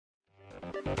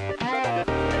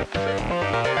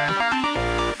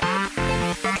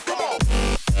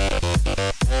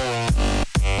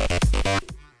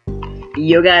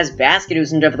Yo guys, Basket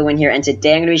Hoops and for the win here, and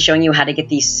today I'm going to be showing you how to get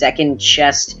the second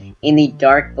chest in the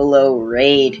Dark Below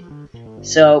raid.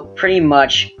 So, pretty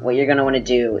much, what you're going to want to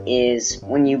do is,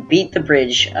 when you beat the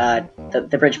bridge,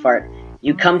 the bridge part,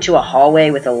 you come to a hallway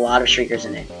with a lot of Shriekers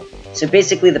in it. So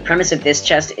basically, the premise of this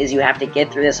chest is you have to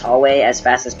get through this hallway as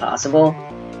fast as possible,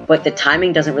 but the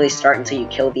timing doesn't really start until you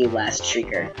kill the last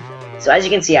Shrieker. So as you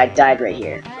can see, I died right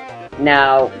here.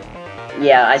 Now,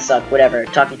 yeah, I suck, whatever,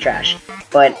 talking trash.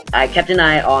 But I kept an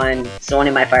eye on someone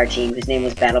in my fire team whose name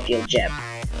was Battlefield Jeb.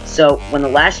 So when the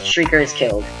last Shrieker is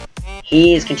killed,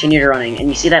 he is continued running, and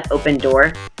you see that open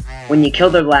door? When you kill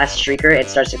the last Shrieker, it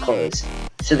starts to close.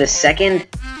 So the second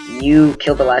you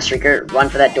kill the last Shrieker, run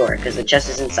for that door, because the chest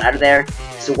is inside of there.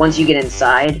 So once you get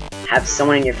inside, have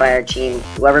someone in your fire team,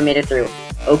 whoever made it through,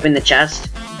 open the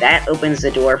chest. That opens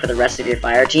the door for the rest of your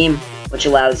fire team, which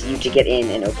allows you to get in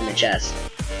and open the chest.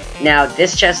 Now,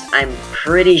 this chest, I'm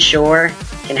pretty sure,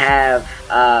 can have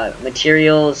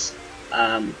materials,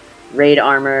 raid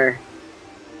armor,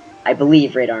 I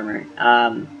believe raid armor,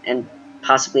 and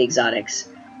possibly exotics.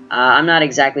 I'm not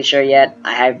exactly sure yet.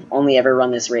 I have only ever run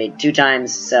this raid 2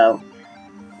 times, so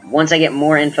once I get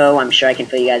more info, I'm sure I can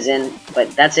fill you guys in.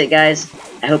 But that's it, guys.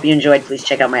 I hope you enjoyed. Please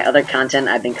check out my other content.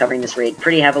 I've been covering this raid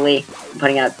pretty heavily. I'm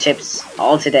putting out tips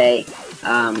all today.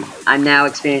 I'm now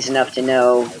experienced enough to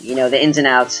know, the ins and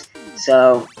outs.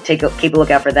 So keep a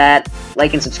lookout for that.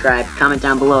 Like and subscribe. Comment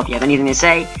down below if you have anything to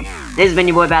say. This has been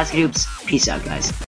your boy Basket Hoops. Peace out, guys.